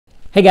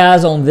Hey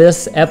guys, on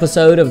this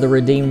episode of the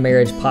Redeemed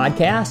Marriage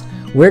Podcast,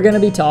 we're going to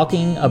be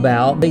talking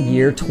about the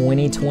year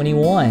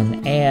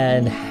 2021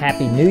 and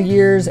Happy New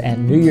Year's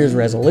and New Year's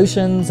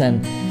resolutions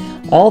and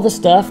all the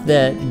stuff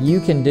that you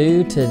can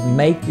do to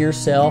make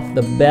yourself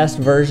the best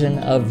version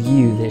of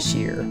you this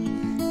year,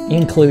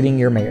 including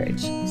your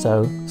marriage.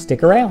 So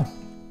stick around.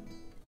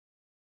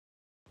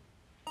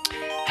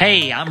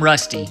 Hey, I'm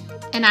Rusty.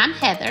 And I'm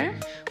Heather.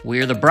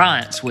 We're the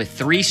Bryants with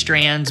Three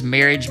Strands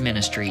Marriage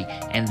Ministry,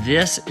 and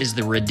this is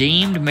the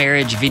Redeemed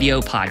Marriage Video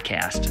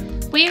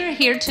Podcast. We are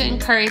here to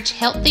encourage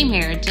healthy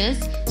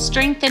marriages,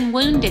 strengthen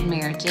wounded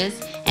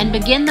marriages, and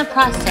begin the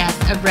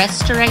process of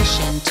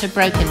restoration to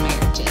broken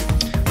marriages.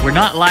 We're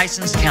not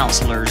licensed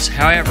counselors.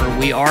 However,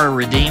 we are a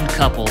redeemed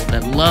couple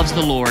that loves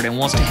the Lord and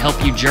wants to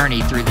help you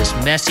journey through this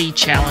messy,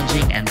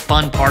 challenging, and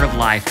fun part of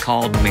life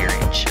called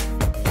marriage.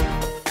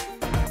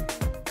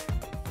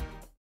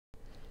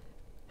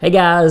 Hey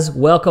guys,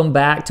 welcome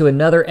back to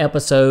another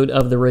episode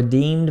of the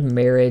Redeemed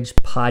Marriage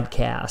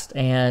Podcast.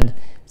 And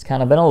it's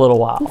kind of been a little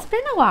while. It's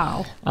been a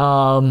while.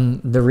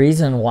 The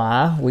reason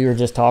why, we were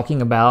just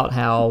talking about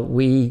how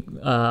we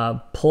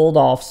pulled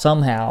off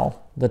somehow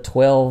the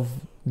 12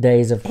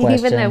 days of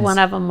questions. Even though one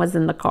of them was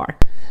in the car.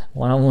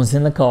 One of them was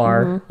in the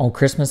car on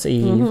Christmas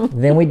Eve.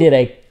 Then we did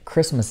a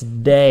Christmas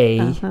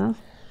Day.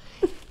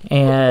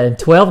 And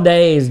 12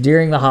 days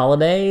during the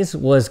holidays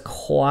was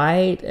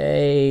quite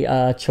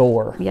a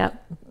chore. Yep.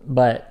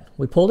 But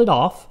we pulled it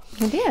off.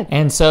 We did.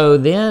 And so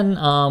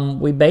then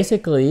we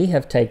basically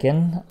have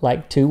taken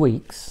like 2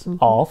 weeks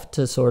off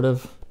to sort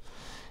of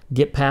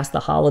get past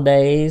the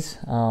holidays.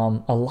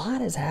 A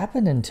lot has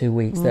happened in 2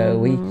 weeks, though.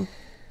 We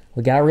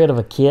got rid of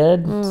a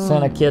kid,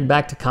 sent a kid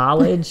back to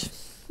college.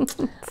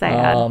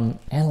 Sad.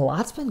 And a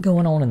lot's been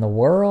going on in the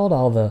world.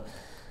 All the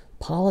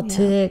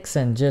politics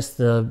and just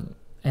the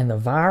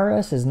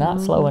virus is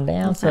not slowing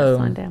down. It's not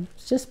slowing down.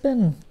 It's just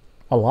been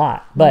a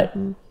lot. But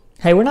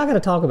hey, we're not going to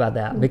talk about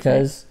that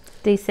because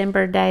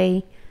December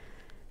day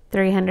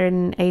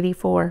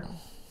 384.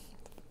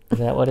 Is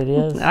that what it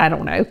is? I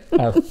don't know.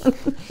 Oh.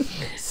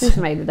 Just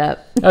made it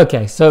up.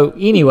 Okay, so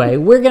anyway,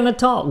 we're going to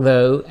talk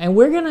though, and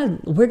we're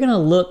going to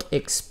look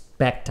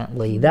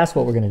expectantly. That's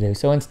what we're going to do.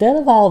 So instead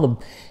of all the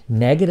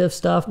negative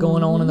stuff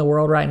going on in the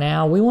world right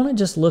now, we want to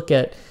just look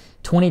at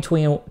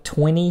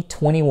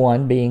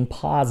 2021 being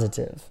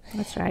positive.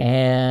 That's right.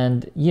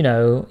 And, you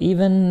know,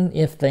 even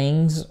if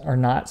things are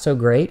not so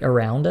great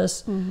around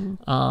us,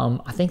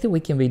 I think that we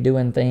can be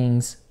doing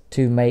things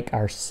to make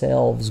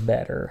ourselves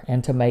better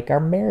and to make our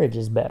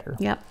marriages better.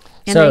 Yep.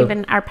 And So,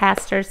 even our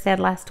pastor said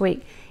last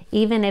week,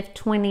 even if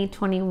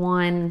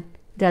 2021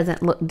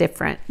 doesn't look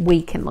different,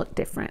 we can look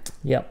different.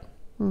 Yep.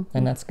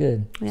 And that's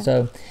good.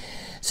 Yeah.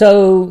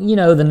 So, you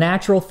know, the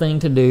natural thing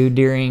to do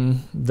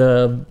during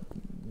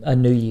a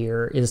new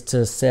year is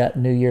to set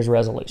New Year's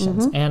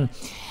resolutions. And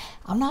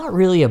I'm not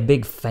really a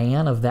big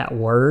fan of that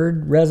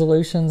word,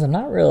 resolutions. I'm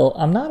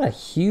not a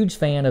huge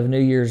fan of New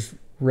Year's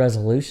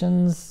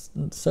resolutions,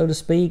 so to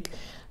speak.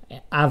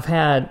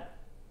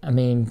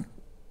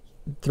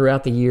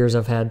 Throughout the years,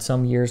 I've had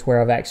some years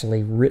where I've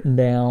actually written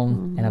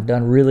down and I've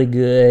done really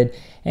good.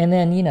 And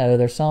then, you know,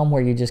 there's some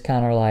where you just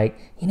kind of like,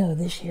 you know,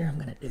 this year I'm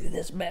going to do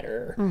this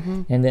better.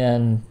 And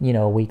then, you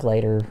know, a week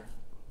later,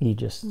 you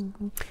just...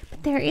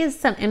 But there is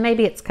some, and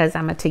maybe it's because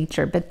I'm a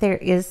teacher, but there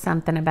is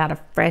something about a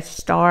fresh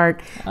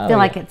start. I feel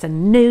like it's a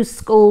new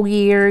school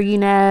year, you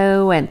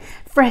know, and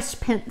fresh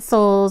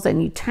pencils,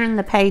 and you turn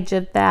the page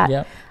of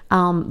that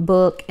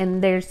book,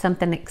 and there's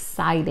something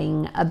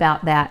exciting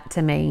about that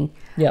to me.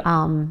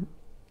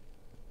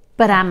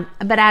 But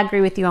I agree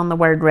with you on the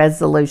word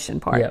resolution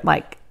part.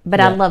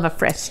 I love a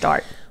fresh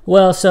start.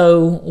 Well,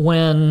 so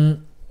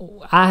when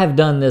I have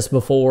done this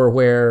before,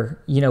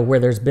 where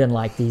there's been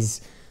like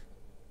these.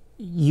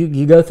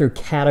 You go through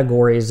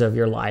categories of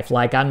your life.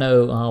 Like I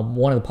know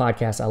one of the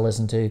podcasts I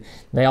listen to,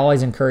 they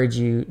always encourage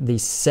you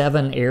these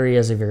 7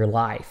 areas of your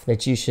life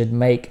that you should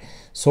make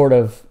sort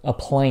of a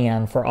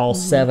plan for all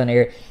 7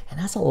 areas. And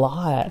that's a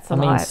lot. I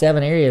mean,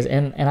 7 areas.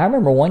 And I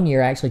remember one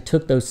year I actually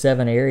took those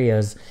 7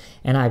 areas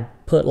and I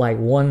put like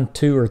 1,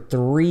 2, or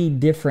 3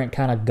 different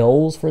kind of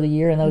goals for the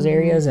year in those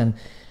areas. And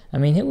I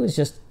mean, it was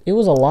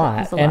a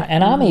lot.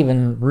 And I'm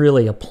even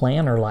really a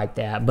planner like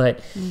that.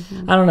 But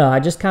I don't know. I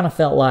just kind of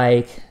felt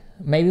like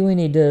maybe we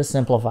need to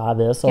simplify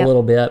this a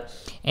little bit.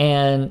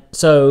 And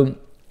so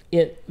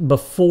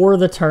before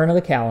the turn of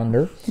the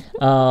calendar,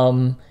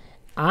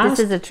 this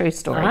is a true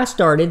story. I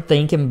started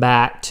thinking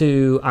back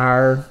to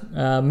our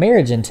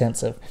marriage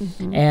intensive.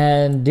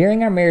 And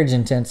during our marriage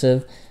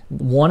intensive,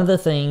 one of the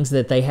things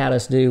that they had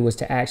us do was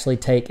to actually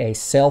take a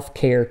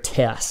self-care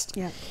test.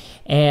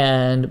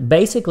 And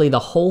basically the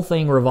whole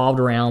thing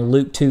revolved around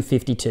Luke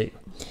 2:52.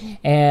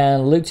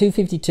 And Luke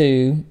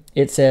 2:52,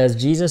 it says,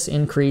 Jesus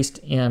increased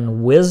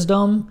in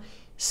wisdom,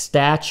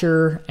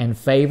 stature, and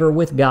favor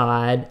with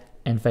God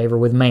and favor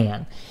with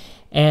man.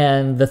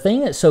 And the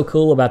thing that's so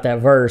cool about that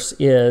verse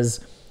is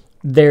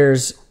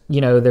there's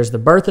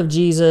the birth of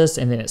Jesus,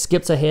 and then it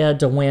skips ahead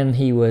to when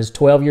he was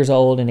 12 years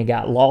old and he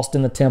got lost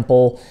in the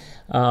temple.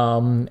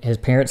 His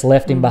parents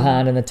left him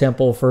behind in the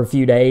temple for a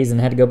few days and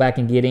had to go back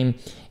and get him.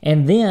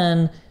 And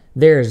then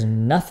there's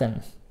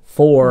nothing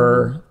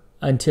for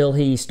until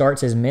he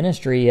starts his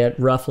ministry at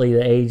roughly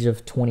the age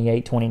of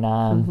 28,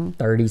 29,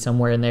 30,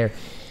 somewhere in there.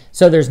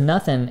 So there's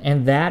nothing,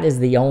 and that is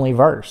the only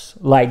verse.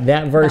 Like,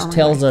 that verse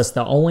tells us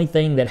the only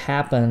thing that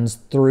happens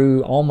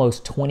through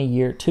almost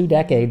 2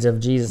 decades of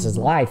Jesus'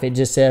 life. It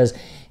just says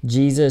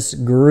Jesus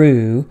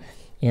grew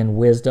in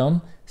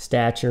wisdom,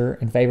 stature,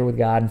 and favor with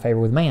God and favor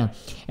with man.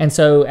 And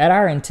so at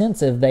our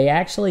intensive, they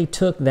actually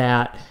took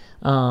that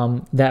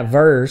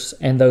verse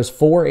and those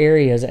 4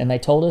 areas, and they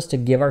told us to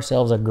give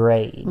ourselves a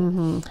grade.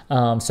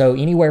 So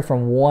anywhere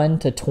from 1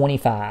 to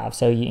 25,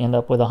 so you end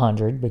up with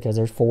 100 because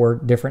there's 4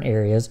 different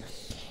areas.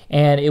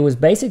 And it was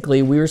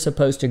basically, we were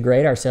supposed to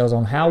grade ourselves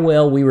on how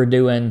well we were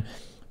doing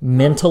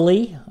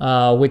mentally,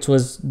 which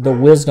was the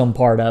wisdom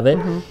part of it,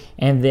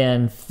 and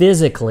then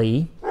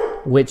physically,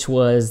 which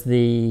was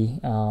the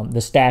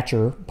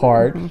stature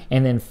part,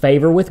 and then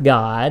favor with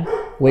God,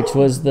 which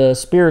was the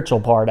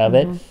spiritual part of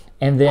it,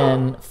 and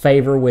then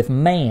favor with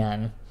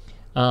man,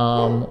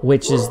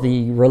 which is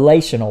the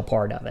relational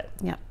part of it.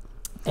 Yep.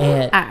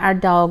 And our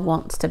dog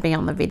wants to be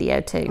on the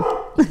video too.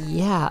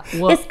 Yeah,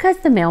 well, It's because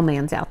the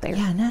mailman's out there.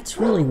 yeah, and that's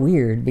really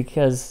weird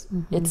because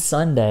it's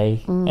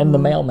Sunday and the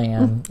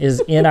mailman is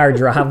in our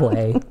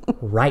driveway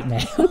right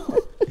now.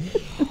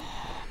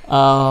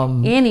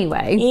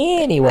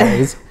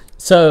 Anyways,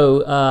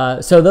 so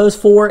those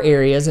 4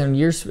 areas, and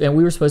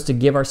we were supposed to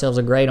give ourselves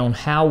a grade on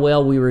how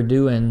well we were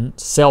doing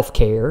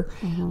self-care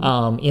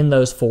in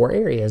those 4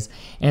 areas.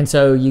 And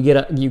so you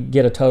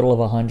get a total of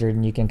 100,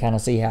 and you can kind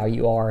of see how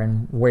you are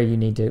and where you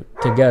need to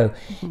go.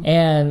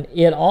 And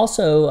it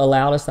also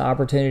allowed us the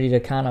opportunity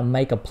to kind of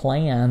make a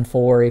plan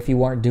for if you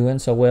weren't doing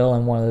so well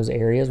in one of those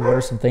areas, what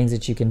are some things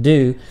that you can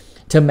do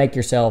to make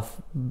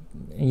yourself,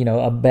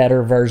 a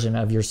better version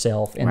of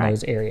yourself in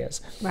those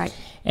areas. Right.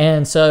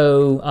 And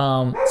so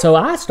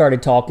I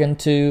started talking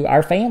to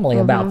our family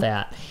about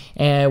that.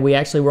 And we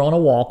actually were on a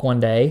walk one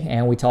day,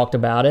 and we talked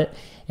about it.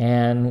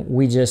 And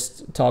we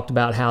just talked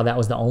about how that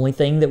was the only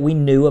thing that we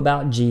knew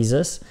about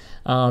Jesus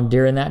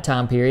during that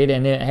time period.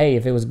 And hey,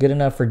 if it was good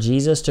enough for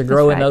Jesus to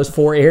grow in those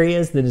 4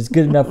 areas, then it's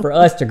good enough for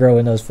us to grow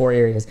in those 4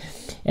 areas.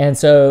 And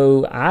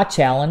so I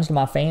challenged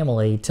my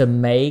family to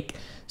make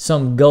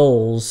some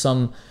goals,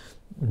 some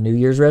New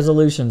Year's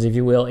resolutions, if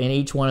you will, in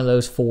each one of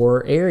those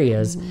 4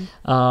 areas.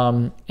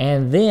 And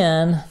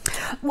then...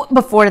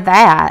 Before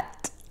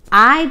that,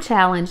 I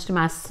challenged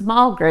my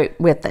small group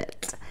with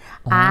it.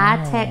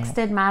 I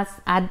texted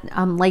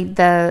I lead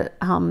the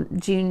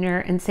junior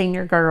and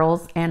senior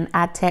girls, and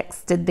I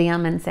texted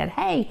them and said,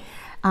 hey,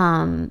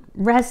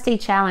 Rusty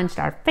challenged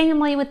our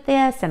family with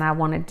this, and I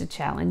wanted to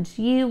challenge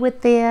you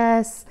with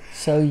this.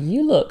 So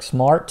you look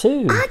smart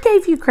too. I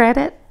gave you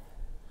credit.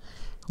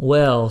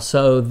 Well,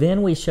 so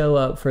then we show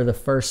up for the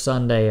first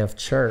Sunday of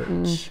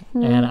church,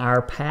 and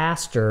our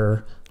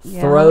pastor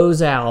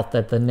throws out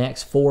that the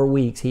next 4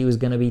 weeks he was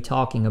going to be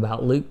talking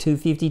about Luke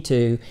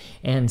 2:52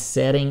 and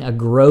setting a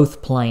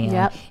growth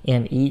plan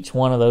in each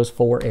one of those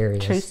 4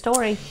 areas. True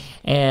story.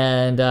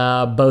 And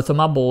both of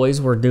my boys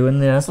were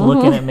doing this,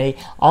 looking at me.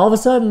 All of a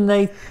sudden,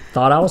 they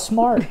thought I was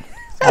smart.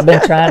 I've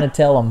been trying to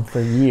tell them for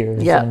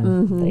years,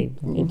 and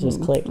it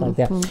just clicked like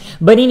that.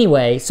 But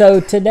anyway, so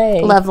today...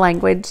 Love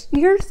language.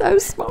 You're so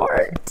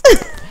smart.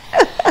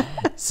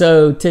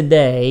 So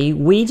today,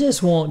 we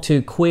just want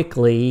to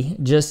quickly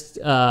just,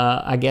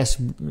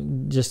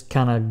 just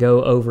kind of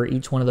go over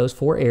each one of those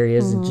 4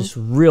 areas, and just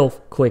real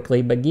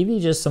quickly, but give you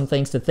just some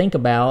things to think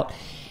about,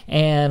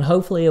 and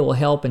hopefully it will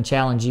help and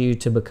challenge you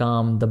to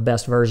become the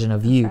best version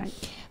of you.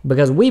 Right.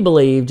 Because we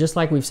believe, just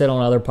like we've said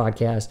on other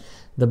podcasts,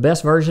 the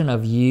best version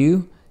of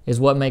you is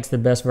what makes the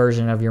best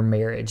version of your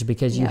marriage,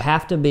 because you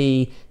have to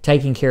be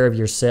taking care of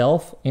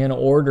yourself in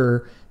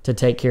order to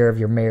take care of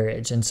your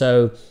marriage. And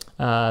so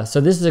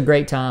this is a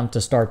great time to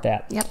start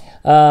that.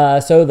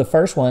 So the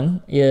first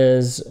one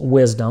is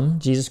wisdom.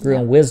 Jesus grew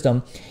in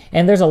wisdom.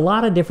 And there's a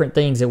lot of different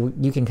things that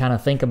you can kind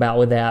of think about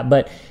with that.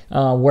 But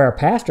where our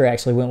pastor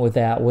actually went with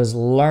that was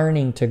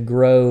learning to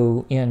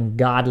grow in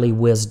godly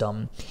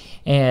wisdom.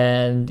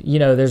 And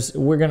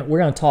we're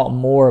gonna talk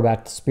more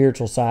about the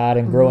spiritual side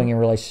and growing in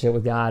relationship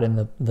with God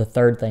and the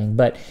third thing.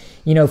 But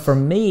for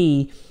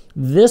me,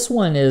 this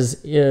one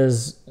is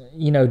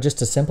just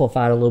to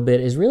simplify it a little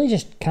bit, is really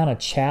just kind of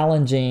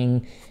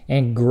challenging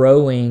and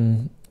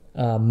growing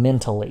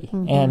mentally.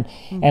 And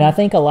I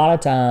think a lot of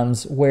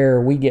times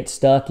where we get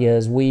stuck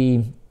is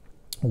we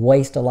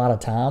waste a lot of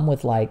time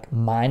with like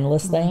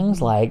mindless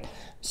things, like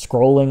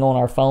scrolling on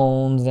our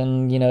phones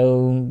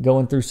and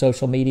going through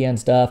social media and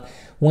stuff,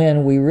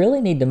 when we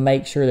really need to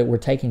make sure that we're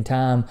taking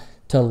time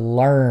to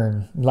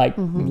learn, like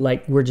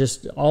we're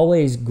just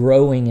always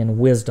growing in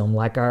wisdom,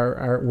 like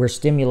we're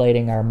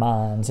stimulating our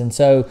minds. And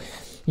so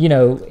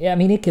I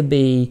mean, it could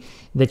be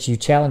that you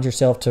challenge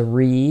yourself to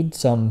read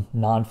some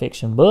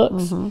nonfiction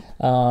books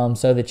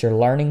so that you're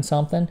learning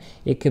something.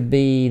 It could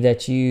be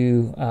that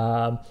you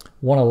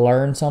want to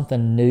learn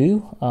something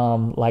new.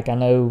 Like I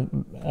know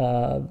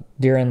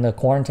during the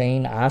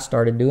quarantine, I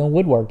started doing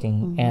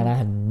woodworking, and I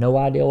had no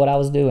idea what I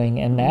was doing,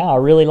 and now I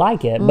really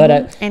like it. But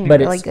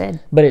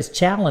it's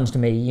challenged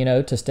me,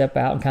 to step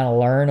out and kind of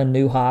learn a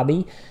new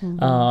hobby.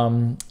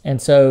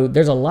 And so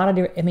there's a lot of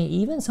different. I mean,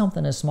 even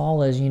something as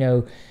small as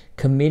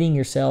committing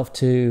yourself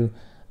to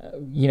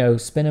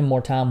spending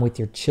more time with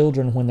your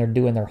children when they're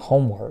doing their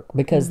homework,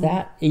 because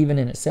that even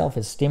in itself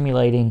is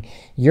stimulating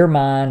your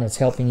mind. It's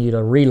helping you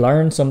to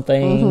relearn some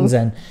things,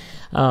 and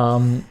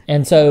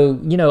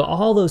so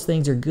all those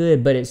things are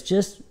good, but it's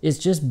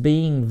just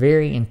being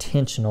very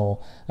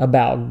intentional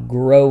about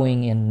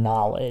growing in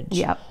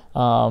knowledge,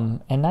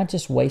 and not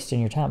just wasting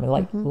your time, but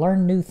like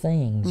learn new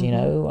things,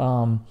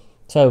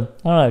 so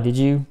I don't know, did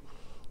you?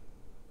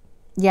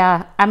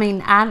 Yeah, I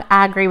mean,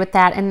 I agree with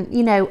that, and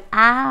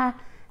I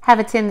have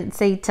a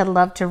tendency to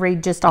love to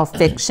read just all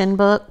fiction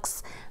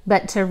books,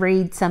 but to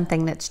read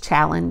something that's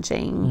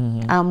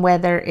challenging,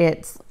 whether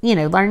it's,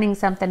 learning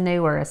something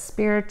new or a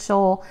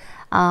spiritual,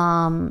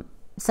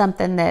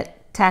 something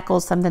that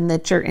tackles something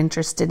that you're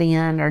interested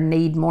in or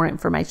need more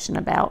information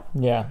about.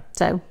 Yeah.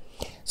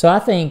 So I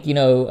think,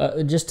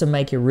 just to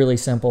make it really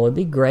simple, it'd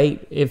be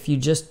great if you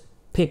just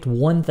picked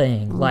one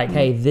thing, like,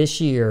 hey,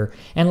 this year,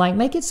 and like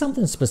make it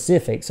something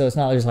specific, so it's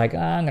not just like,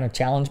 I'm going to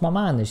challenge my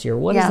mind this year.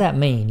 What does that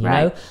mean? You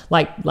know,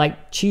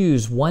 like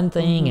choose one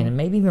thing and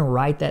maybe even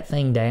write that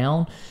thing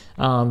down.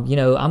 I'm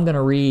going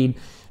to read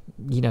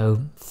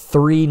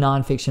 3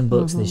 nonfiction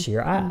books this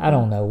year. I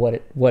don't know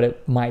what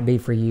it might be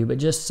for you, but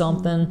just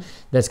something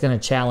that's going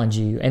to challenge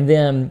you. And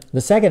then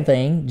the second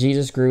thing,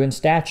 Jesus grew in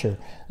stature.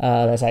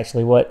 That's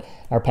actually what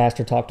our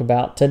pastor talked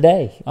about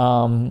today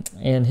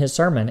in his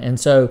sermon. And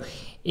so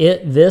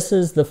this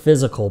is the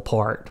physical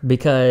part,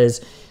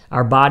 because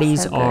our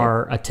bodies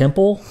are a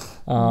temple.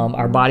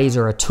 Our bodies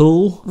are a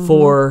tool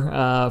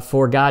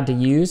for God to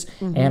use,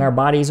 and our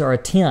bodies are a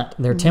tent.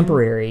 They're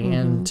temporary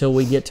until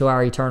we get to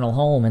our eternal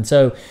home. And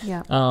so,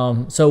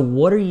 so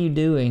what are you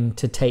doing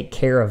to take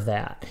care of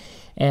that?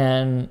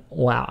 And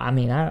wow, I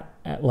mean, I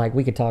like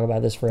we could talk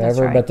about this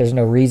forever, but there's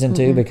no reason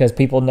to, because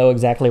people know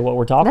exactly what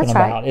we're talking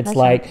about. It's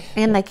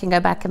and they can go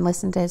back and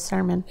listen to his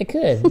sermon. It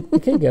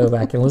could go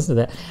back and listen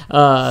to that.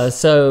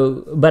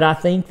 But I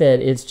think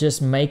that it's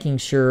just making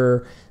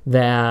sure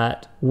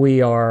that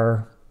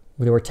we're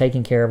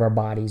taking care of our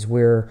bodies.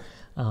 We're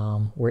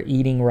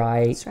eating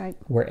right. That's right.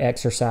 We're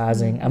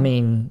exercising. I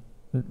mean,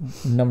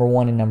 number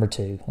 1 and number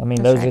 2. I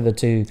mean, those are the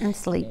 2. And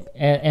sleep.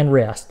 And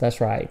rest.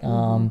 That's right.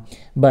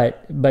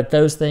 But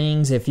those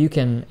things, if you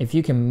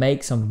can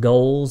make some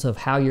goals of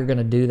how you're going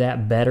to do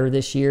that better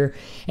this year,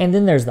 and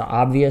then there's the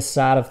obvious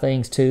side of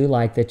things too,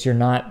 like that you're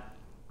not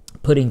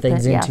putting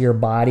things into your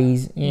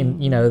bodies,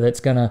 that's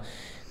going to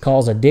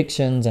cause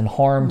addictions and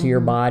harm to your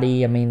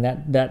body. I mean,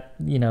 that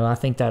I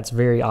think that's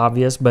very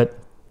obvious, but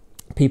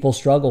people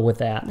struggle with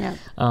that. Yeah.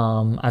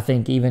 I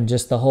think even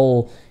just the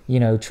whole,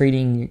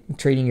 treating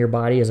your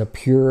body as a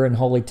pure and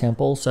holy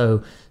temple,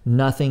 so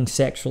nothing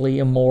sexually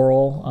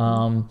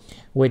immoral,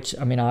 which,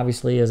 I mean,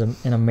 obviously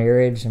in a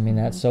marriage, I mean,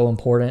 that's so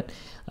important.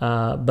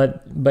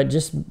 But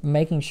just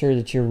making sure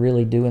that you're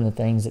really doing the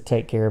things that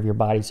take care of your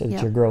body so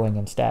that you're growing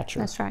in stature.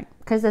 That's right.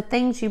 Because the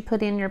things you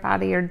put in your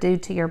body or do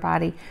to your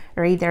body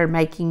are either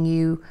making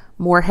you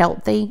more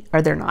healthy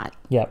or they're not.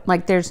 Yep.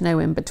 Like there's no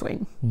in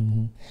between.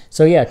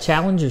 So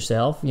challenge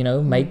yourself,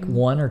 make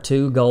 1 or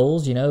 2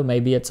 goals,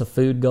 maybe it's a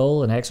food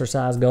goal, an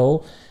exercise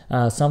goal,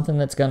 something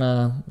that's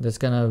gonna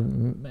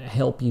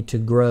help you to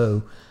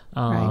grow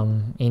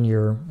in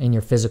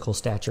your physical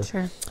stature.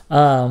 Sure.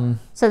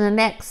 So the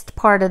next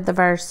part of the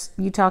verse,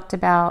 you talked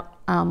about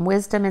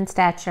wisdom and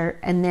stature,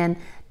 and then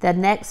the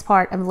next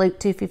part of Luke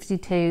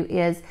 2:52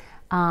 is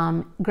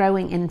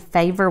growing in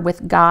favor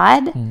with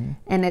God,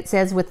 and it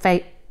says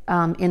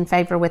in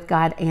favor with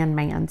God and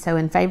man. So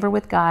in favor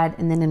with God,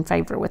 and then in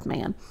favor with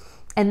man.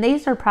 And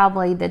these are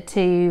probably the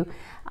 2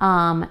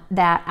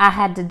 that I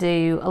had to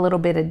do a little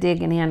bit of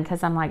digging in,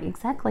 because I'm like,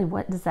 exactly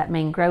what does that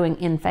mean, growing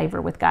in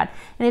favor with God?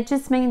 And it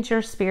just means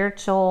your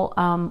spiritual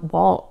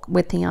walk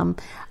with Him.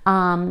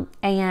 And,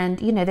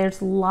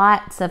 there's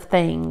lots of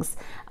things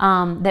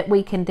that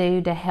we can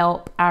do to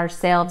help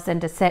ourselves and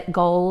to set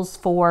goals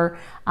for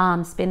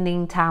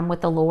spending time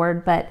with the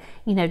Lord. But,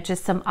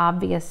 just some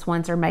obvious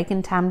ones are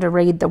making time to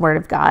read the Word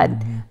of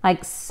God.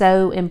 Like,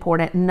 so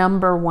important.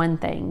 Number 1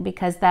 thing,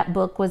 because that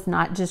book was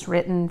not just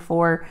written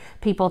for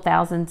people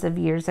thousands of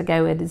years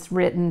ago. It is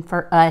written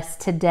for us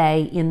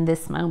today in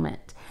this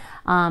moment.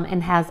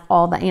 And has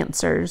all the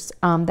answers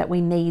that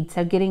we need.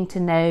 So getting to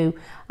know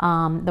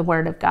the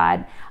Word of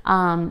God,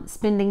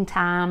 spending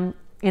time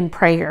in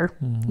prayer,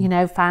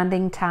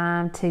 finding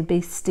time to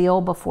be still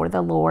before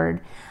the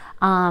Lord.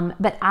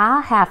 But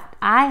I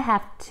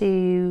have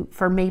to,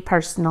 for me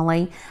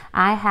personally,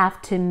 I have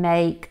to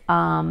make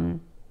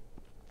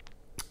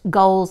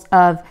goals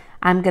of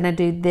I'm going to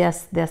do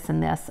this, this,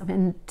 and this.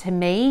 And to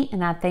me,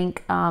 and I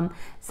think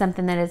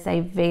something that is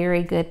a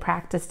very good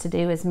practice to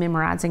do is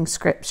memorizing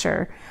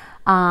scripture.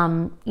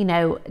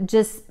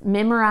 Just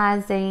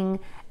memorizing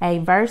a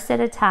verse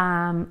at a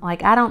time.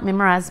 Like, I don't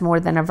memorize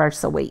more than a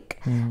verse a week.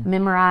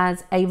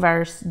 Memorize a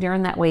verse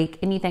during that week,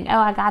 and you think, oh,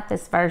 I got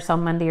this verse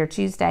on Monday or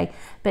Tuesday.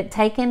 But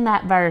taking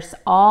that verse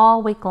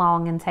all week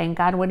long and saying,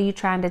 God, what are you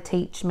trying to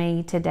teach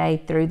me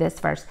today through this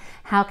verse?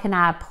 How can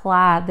I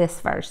apply this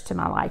verse to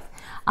my life?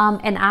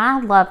 And I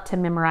love to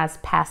memorize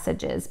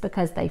passages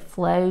because they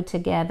flow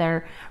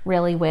together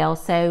really well.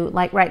 So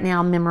like right now,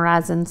 I'm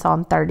memorizing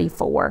Psalm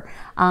 34.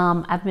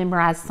 I've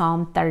memorized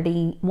Psalm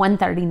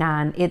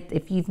 139.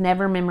 If you've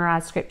never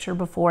memorized scripture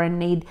before and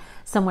need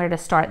somewhere to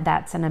start,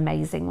 that's an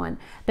amazing one.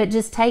 But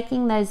just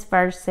taking those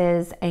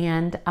verses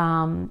and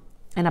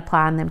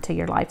applying them to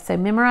your life. So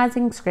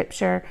memorizing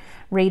scripture,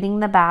 reading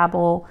the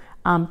Bible,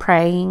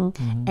 praying,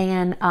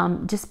 and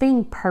just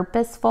being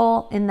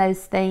purposeful in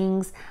those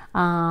things,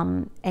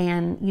 and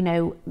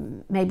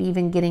maybe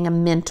even getting a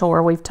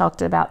mentor. We've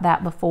talked about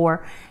that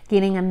before.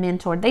 Getting a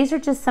mentor. These are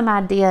just some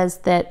ideas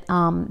that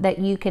that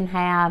you can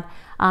have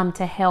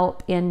to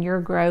help in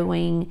your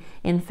growing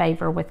in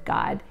favor with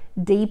God,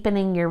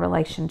 deepening your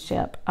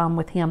relationship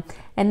with Him.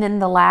 And then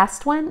the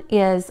last one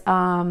is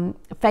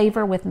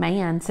favor with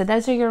man. So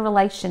those are your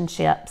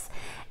relationships.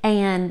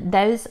 And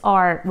those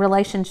are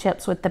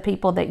relationships with the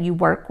people that you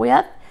work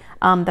with,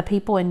 the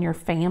people in your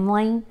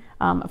family.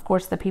 Of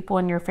course, the people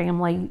in your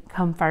family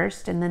come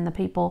first, and then the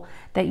people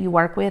that you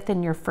work with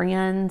and your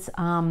friends,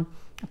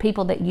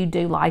 people that you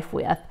do life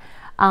with.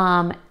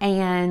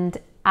 And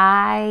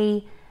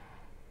I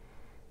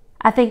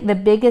think the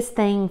biggest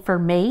thing for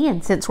me,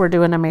 and since we're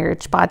doing a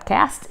marriage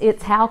podcast,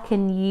 it's how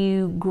can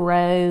you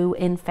grow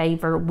in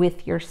favor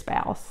with your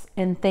spouse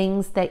and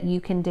things that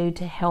you can do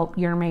to help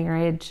your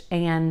marriage.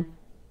 And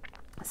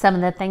some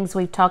of the things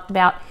we've talked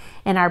about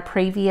in our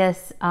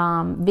previous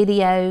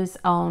videos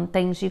on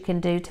things you can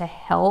do to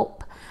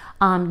help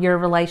your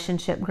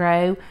relationship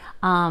grow.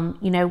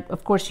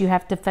 Of course, you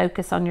have to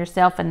focus on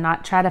yourself and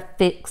not try to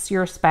fix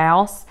your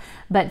spouse,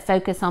 but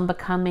focus on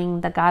becoming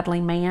the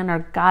godly man or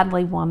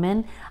godly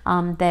woman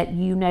that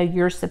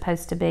you're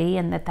supposed to be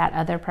and that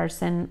other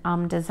person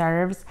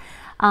deserves.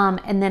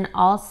 And then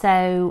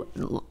also,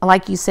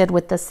 like you said,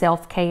 with the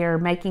self-care,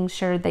 making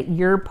sure that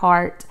your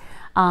part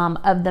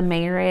of the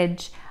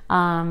marriage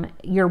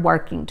you're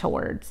working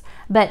towards.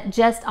 But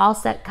just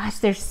also, gosh,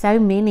 there's so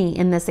many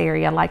in this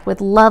area, like with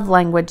love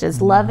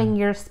languages, loving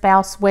your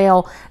spouse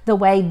well, the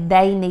way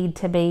they need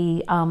to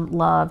be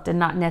loved and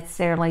not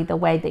necessarily the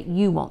way that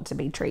you want to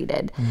be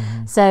treated.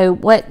 So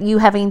you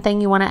have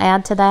anything you want to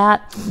add to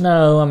that?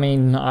 No, I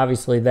mean,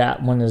 obviously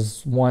that one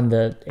is one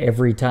that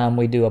every time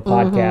we do a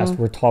podcast,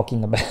 we're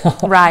talking about,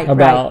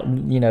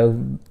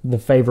 the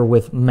favor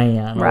with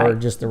man or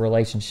just the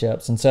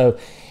relationships. And so,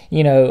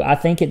 I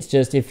think it's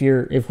just if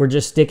we're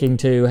just sticking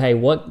to, hey,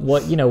 what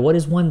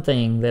is one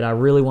thing that I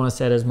really want to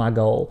set as my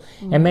goal,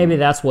 and maybe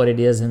that's what it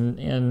is,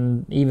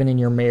 in even in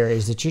your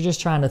marriage, that you're just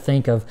trying to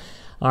think of,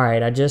 all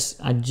right, I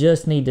just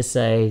need to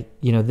say,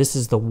 this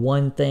is the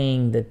one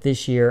thing that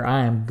this year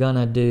I am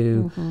gonna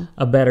do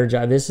a better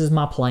job. This is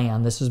my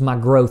plan. This is my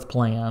growth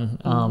plan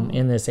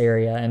in this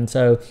area. And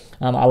so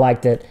I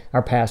like that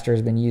our pastor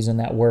has been using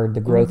that word,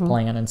 the growth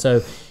plan. And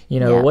so,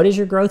 what is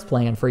your growth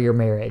plan for your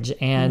marriage?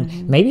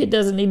 And maybe it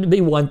doesn't need to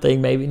be one thing.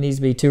 Maybe it needs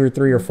to be 2 or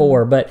 3 or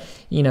 4. But,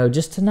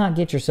 just to not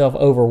get yourself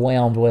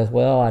overwhelmed with,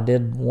 well, I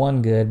did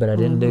 1 good, but I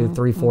didn't do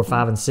 3, 4,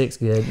 5, and 6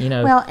 good.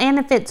 Well, and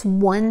if it's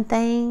one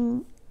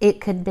thing, it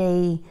could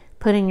be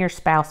putting your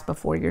spouse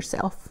before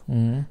yourself,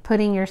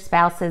 putting your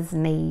spouse's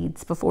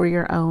needs before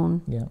your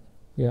own.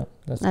 Yeah,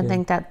 that's good. I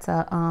think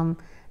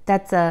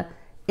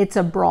it's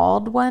a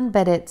broad one,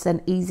 but it's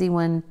an easy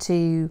one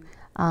to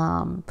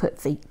put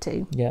feet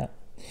to. Yeah.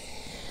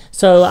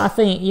 So I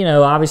think,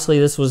 obviously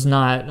this was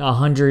not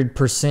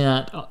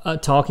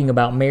 100% talking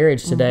about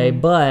marriage today,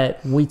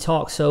 but we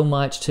talk so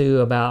much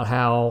too about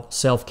how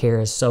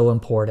self-care is so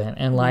important.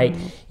 And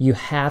you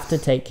have to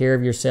take care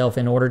of yourself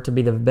in order to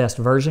be the best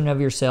version of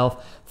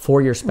yourself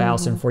for your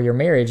spouse and for your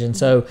marriage. And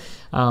so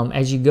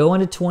as you go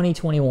into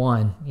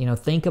 2021,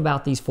 think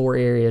about these 4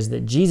 areas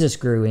that Jesus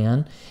grew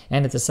in.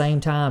 And at the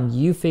same time,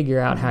 you figure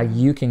out how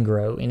you can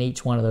grow in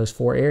each one of those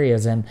 4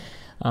 areas. And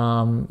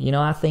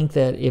I think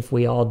that if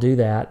we all do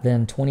that,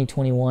 then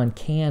 2021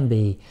 can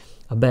be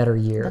a better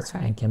year. That's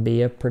right. And can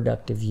be a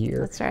productive year.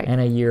 That's right. And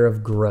a year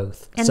of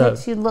growth. And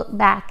that you look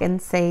back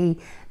and see,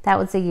 that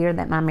was a year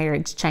that my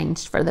marriage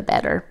changed for the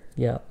better.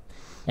 Yeah.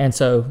 And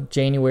so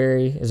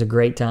January is a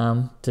great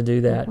time to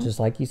do that. Just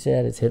like you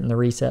said, it's hitting the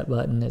reset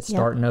button. It's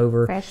starting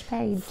over. Fresh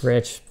page.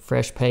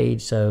 Fresh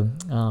page.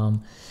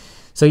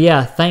 So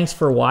yeah, thanks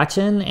for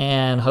watching,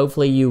 and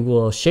hopefully you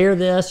will share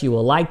this, you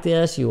will like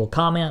this, you will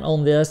comment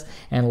on this,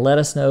 and let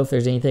us know if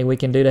there's anything we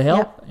can do to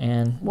help. Yep.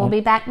 And we'll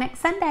be back next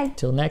Sunday.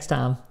 Till next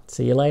time,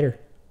 see you later.